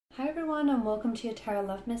everyone, and welcome to your Tarot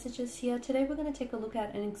Love Messages here. Today we're going to take a look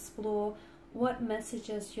at and explore what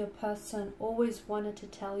messages your person always wanted to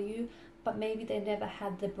tell you, but maybe they never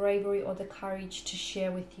had the bravery or the courage to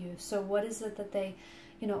share with you. So what is it that they,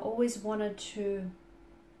 always wanted to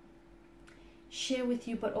share with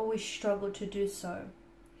you, but always struggled to do so?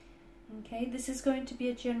 Okay, this is going to be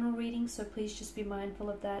a general reading, so please just be mindful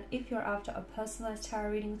of that. If you're after a personalized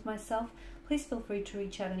tarot reading with myself, please feel free to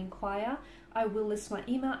reach out and inquire. I will list my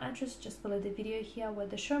email address just below the video here where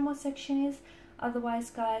the show more section is. Otherwise,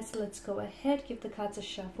 guys, let's go ahead, give the cards a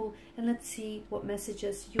shuffle, and let's see what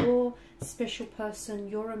messages your special person,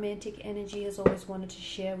 your romantic energy has always wanted to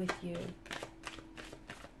share with you.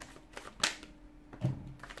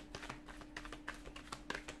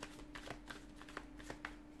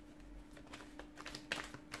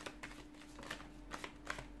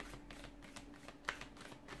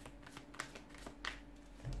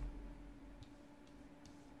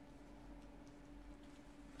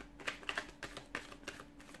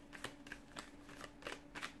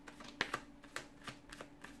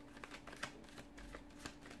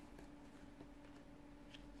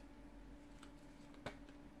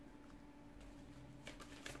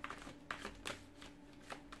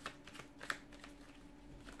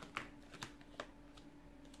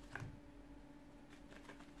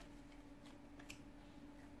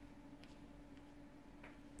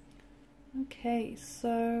 Okay,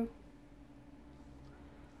 so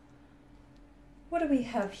what do we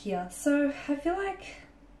have here? So I feel like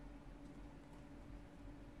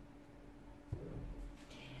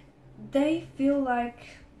they feel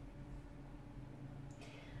like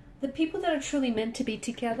the people that are truly meant to be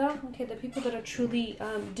together, okay, the people that are truly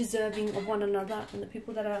deserving of one another, and the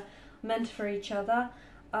people that are meant for each other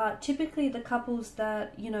are typically the couples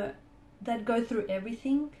that, that go through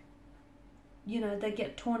everything. They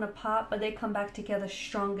get torn apart, but they come back together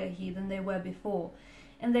stronger here than they were before.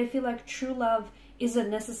 And they feel like true love isn't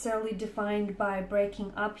necessarily defined by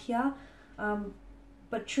breaking up here,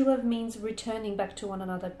 but true love means returning back to one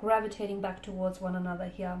another, gravitating back towards one another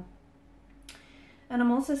here. And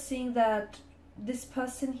I'm also seeing that this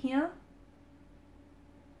person here,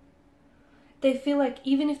 they feel like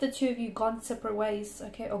even if the two of you gone separate ways,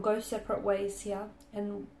 okay, or go separate ways here,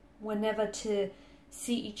 and were never to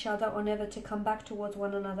see each other or never to come back towards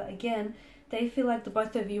one another again, they feel like the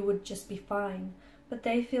both of you would just be fine. But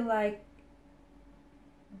they feel like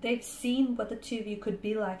they've seen what the two of you could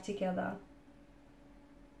be like together,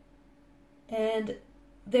 and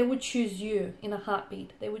they would choose you in a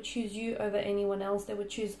heartbeat. They would choose you over anyone else. They would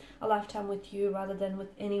choose a lifetime with you rather than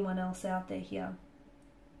with anyone else out there here.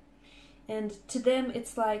 And to them,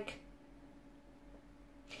 it's like,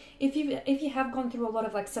 if you have gone through a lot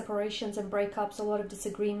of like separations and breakups, a lot of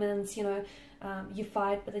disagreements, you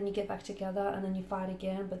fight, but then you get back together, and then you fight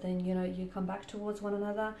again, but then, you come back towards one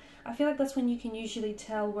another. I feel like that's when you can usually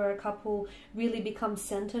tell where a couple really becomes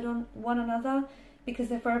centered on one another, because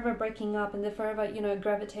they're forever breaking up and they're forever,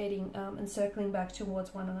 gravitating and circling back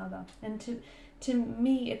towards one another. And to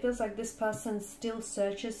me, it feels like this person still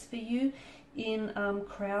searches for you in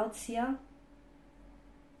crowds here.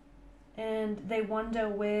 And they wonder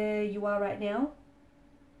where you are right now.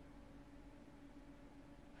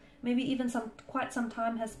 Maybe even quite some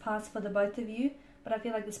time has passed for the both of you, but I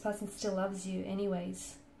feel like this person still loves you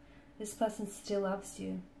anyways. This person still loves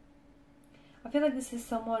you. I feel like this is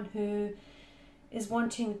someone who is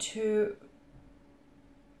wanting to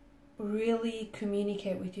really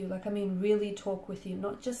communicate with you. Like, really talk with you,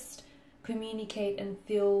 not just communicate and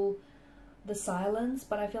feel the silence,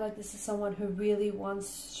 but I feel like this is someone who really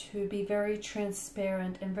wants to be very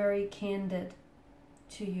transparent and very candid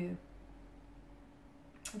to you.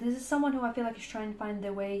 This is someone who I feel like is trying to find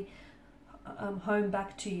their way home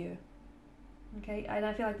back to you. Okay, and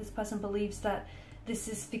I feel like this person believes that this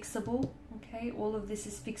is fixable. Okay, all of this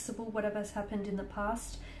is fixable, whatever has happened in the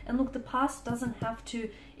past. And look, the past doesn't have to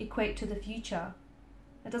equate to the future.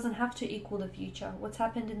 It doesn't have to equal the future. What's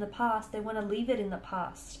happened in the past, they want to leave it in the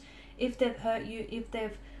past. If they've hurt you, if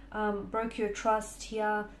they've broke your trust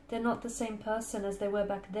here, they're not the same person as they were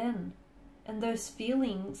back then. And those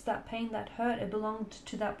feelings, that pain, that hurt, it belonged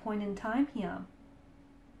to that point in time here.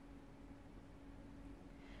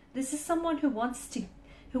 This is someone who wants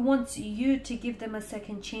you to give them a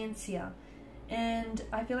second chance here. And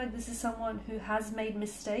I feel like this is someone who has made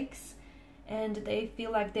mistakes, and they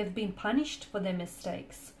feel like they've been punished for their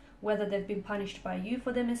mistakes. Whether they've been punished by you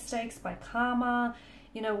for their mistakes, by karma,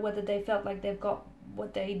 whether they felt like they've got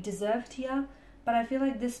what they deserved here. But I feel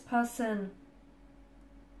like this person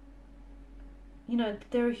you know,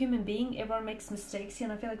 they're a human being. Everyone makes mistakes here,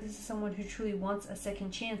 and I feel like this is someone who truly wants a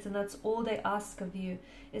second chance, and that's all they ask of you,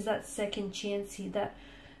 is that second chance here,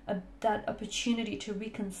 that opportunity to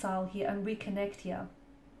reconcile here and reconnect here.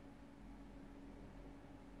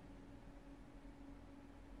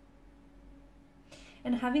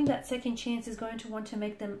 And having that second chance is going to want to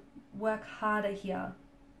make them work harder here.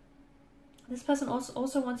 This person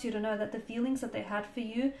also wants you to know that the feelings that they had for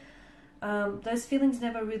you, those feelings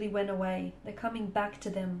never really went away. They're coming back to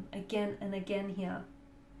them again and again here.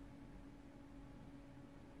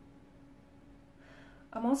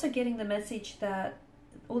 I'm also getting the message that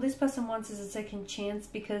all this person wants is a second chance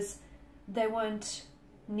because they won't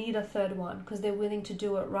need a third one, because they're willing to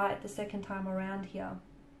do it right the second time around here.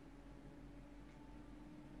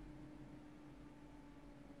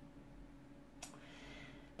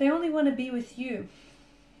 They only want to be with you.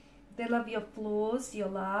 They love your flaws, your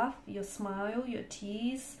laugh, your smile, your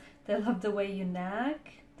tease. They love the way you nag.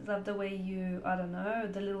 They love the way you, I don't know,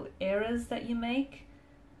 the little errors that you make,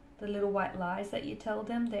 the little white lies that you tell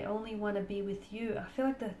them. They only want to be with you. I feel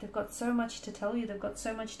like they've got so much to tell you. They've got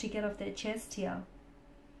so much to get off their chest here.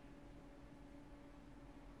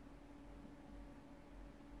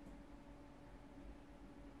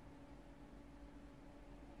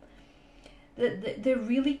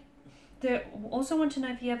 They also want to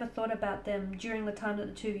know if you ever thought about them during the time that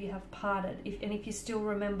the two of you have parted, if you still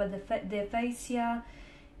remember their face here,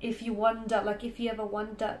 if you wonder, like if you ever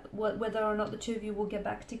wonder whether or not the two of you will get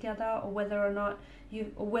back together, or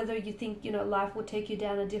whether you think, you know, life will take you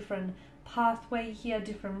down a different pathway here,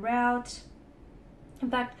 different route.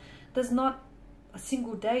 In fact, there's not a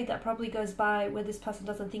single day that probably goes by where this person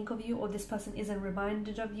doesn't think of you, or this person isn't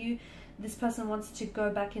reminded of you. This person wants to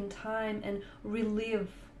go back in time and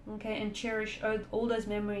relive, okay, and cherish all those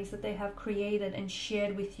memories that they have created and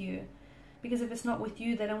shared with you. Because if it's not with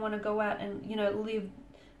you, they don't want to go out and, you know, live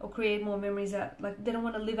or create more memories out. Like, they don't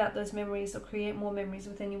want to live out those memories or create more memories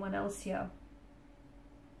with anyone else here.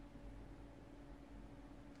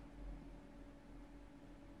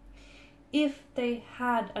 If they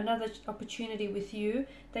had another opportunity with you,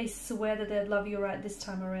 they swear that they'd love you right this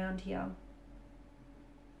time around here.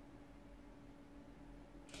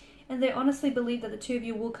 And they honestly believe that the two of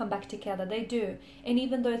you will come back together. They do. And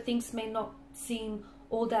even though things may not seem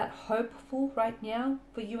all that hopeful right now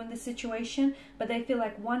for you in this situation, but they feel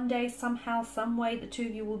like one day, somehow, some way, the two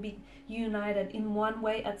of you will be united in one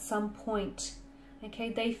way at some point. Okay?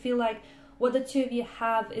 They feel like what the two of you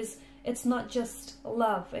have is, it's not just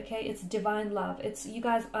love, okay? It's divine love. It's, you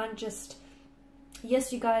guys aren't just,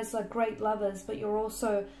 yes, you guys are great lovers, but you're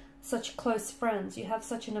also such close friends. You have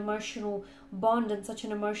such an emotional bond and such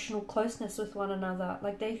an emotional closeness with one another.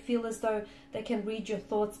 Like, they feel as though they can read your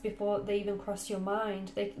thoughts before they even cross your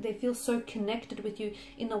mind. They feel so connected with you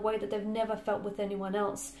in a way that they've never felt with anyone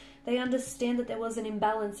else. They understand that there was an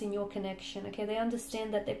imbalance in your connection, okay? They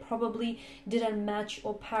understand that they probably didn't match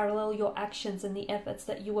or parallel your actions and the efforts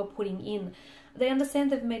that you were putting in. They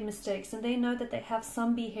understand they've made mistakes, and they know that they have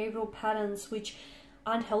some behavioral patterns which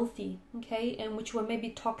aren't healthy, okay, and which were maybe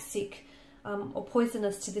toxic or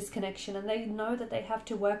poisonous to this connection, and they know that they have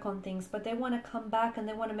to work on things, but they want to come back and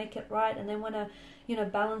they want to make it right, and they want to, you know,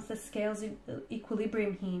 balance the scales in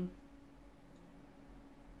equilibrium here.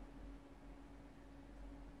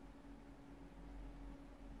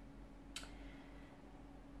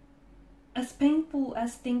 As painful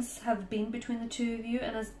as things have been between the two of you,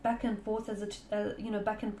 and as back and forth as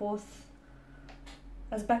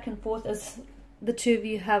the two of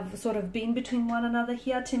you have sort of been between one another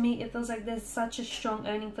here, to me it feels like there's such a strong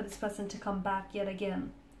yearning for this person to come back yet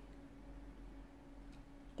again.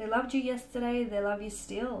 They loved you yesterday, they love you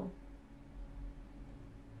still.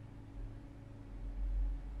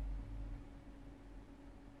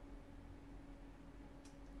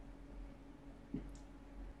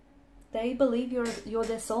 They believe you're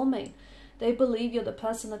their soulmate. They believe you're the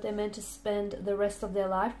person that they're meant to spend the rest of their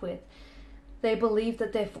life with. They believe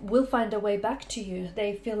that they will find a way back to you.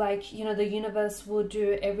 They feel like, you know, the universe will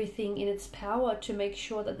do everything in its power to make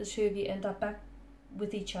sure that the two of you end up back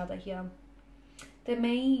with each other here. They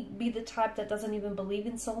may be the type that doesn't even believe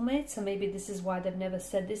in soulmates, so maybe this is why they've never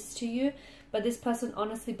said this to you. But this person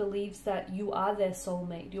honestly believes that you are their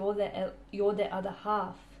soulmate. You're their other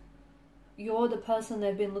half. You're the person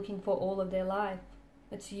they've been looking for all of their life.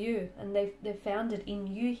 It's you, and they've found it in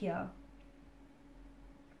you here.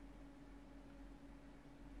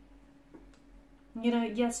 You know,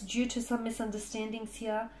 yes, due to some misunderstandings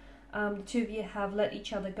here, the two of you have let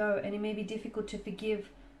each other go, and it may be difficult to forgive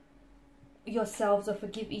yourselves or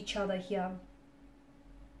forgive each other here.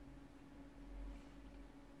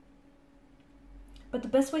 But the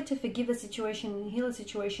best way to forgive a situation and heal a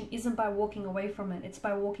situation isn't by walking away from it. It's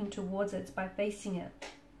by walking towards it. It's by facing it.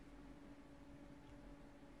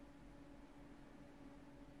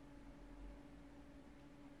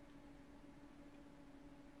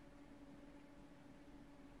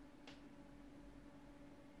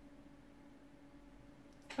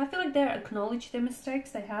 I feel like they acknowledge their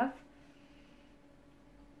mistakes they have.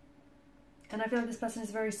 And I feel like this person is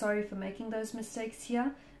very sorry for making those mistakes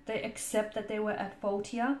here. They accept that they were at fault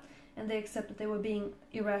here. And they accept that they were being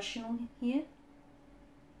irrational here.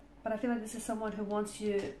 But I feel like this is someone who wants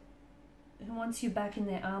you back in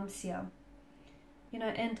their arms here. You know,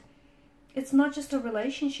 and it's not just a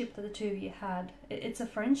relationship that the two of you had. It's a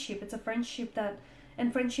friendship. It's a friendship that...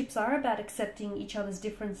 And friendships are about accepting each other's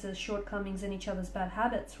differences, shortcomings, and each other's bad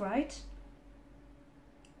habits, right?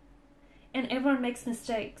 And everyone makes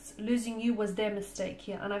mistakes. Losing you was their mistake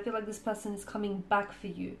here. And I feel like this person is coming back for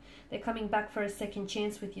you. They're coming back for a second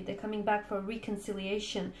chance with you. They're coming back for a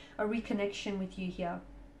reconciliation, a reconnection with you here.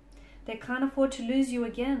 They can't afford to lose you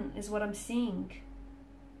again, is what I'm seeing.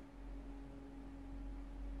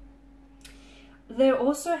 They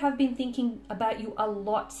also have been thinking about you a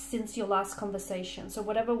lot since your last conversation. So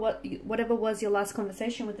whatever was your last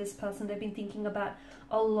conversation with this person, they've been thinking about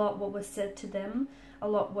a lot what was said to them, a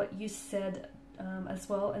lot what you said as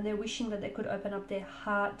well. And they're wishing that they could open up their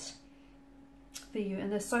heart for you.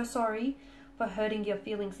 And they're so sorry for hurting your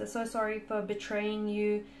feelings. They're so sorry for betraying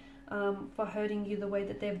you, for hurting you the way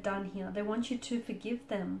that they've done here. They want you to forgive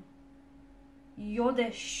them. You're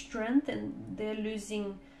their strength and they're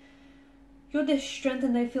losing... You're their strength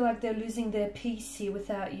and they feel like they're losing their peace here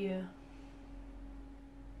without you.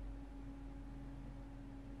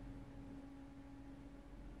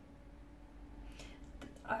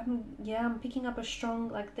 I'm picking up a strong,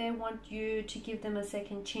 like they want you to give them a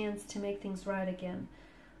second chance to make things right again.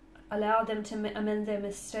 Allow them to amend their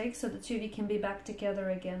mistakes so the two of you can be back together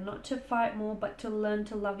again. Not to fight more, but to learn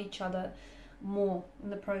to love each other more in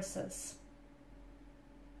the process.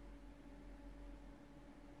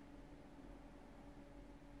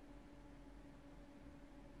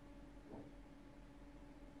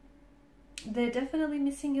 They're definitely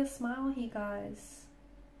missing your smile here, guys.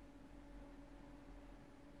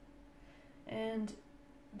 And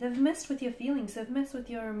they've messed with your feelings. They've messed with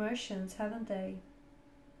your emotions, haven't they?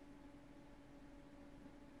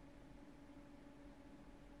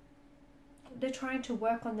 They're trying to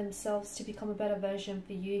work on themselves to become a better version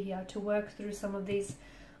for you here. To work through some of these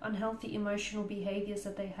unhealthy emotional behaviors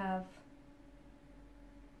that they have.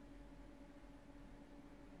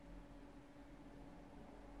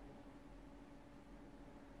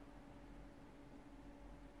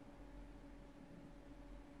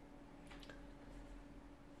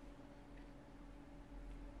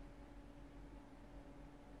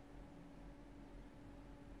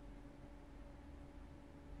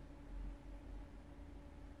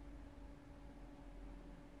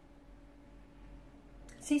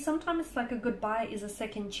 See, sometimes like a goodbye is a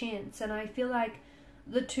second chance, and I feel like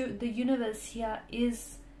the universe here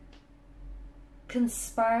is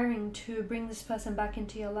conspiring to bring this person back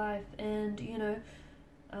into your life, and you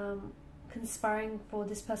know, conspiring for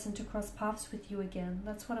this person to cross paths with you again.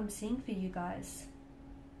 That's what I'm seeing for you guys.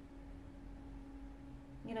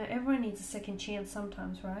 You know, everyone needs a second chance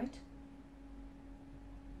sometimes, right?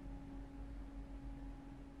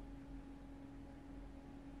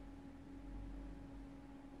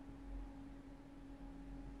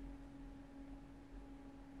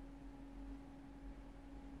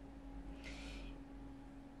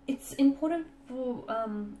 It's important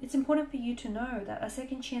for you to know that a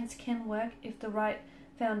second chance can work if the right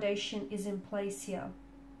foundation is in place here.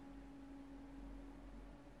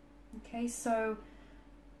 Okay, so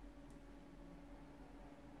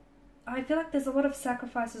I feel like there's a lot of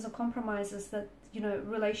sacrifices or compromises that, you know,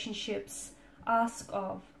 relationships ask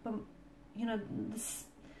of. But, you know,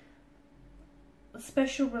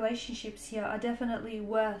 special relationships here are definitely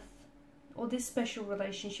worth, or this special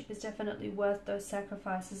relationship is definitely worth those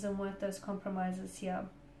sacrifices and worth those compromises here.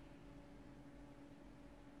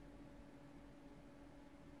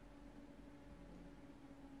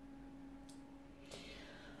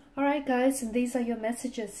 Alright guys, and these are your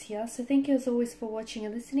messages here. So thank you as always for watching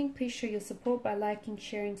and listening. Please show your support by liking,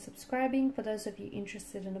 sharing, subscribing. For those of you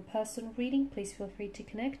interested in a personal reading, please feel free to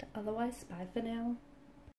connect. Otherwise, bye for now.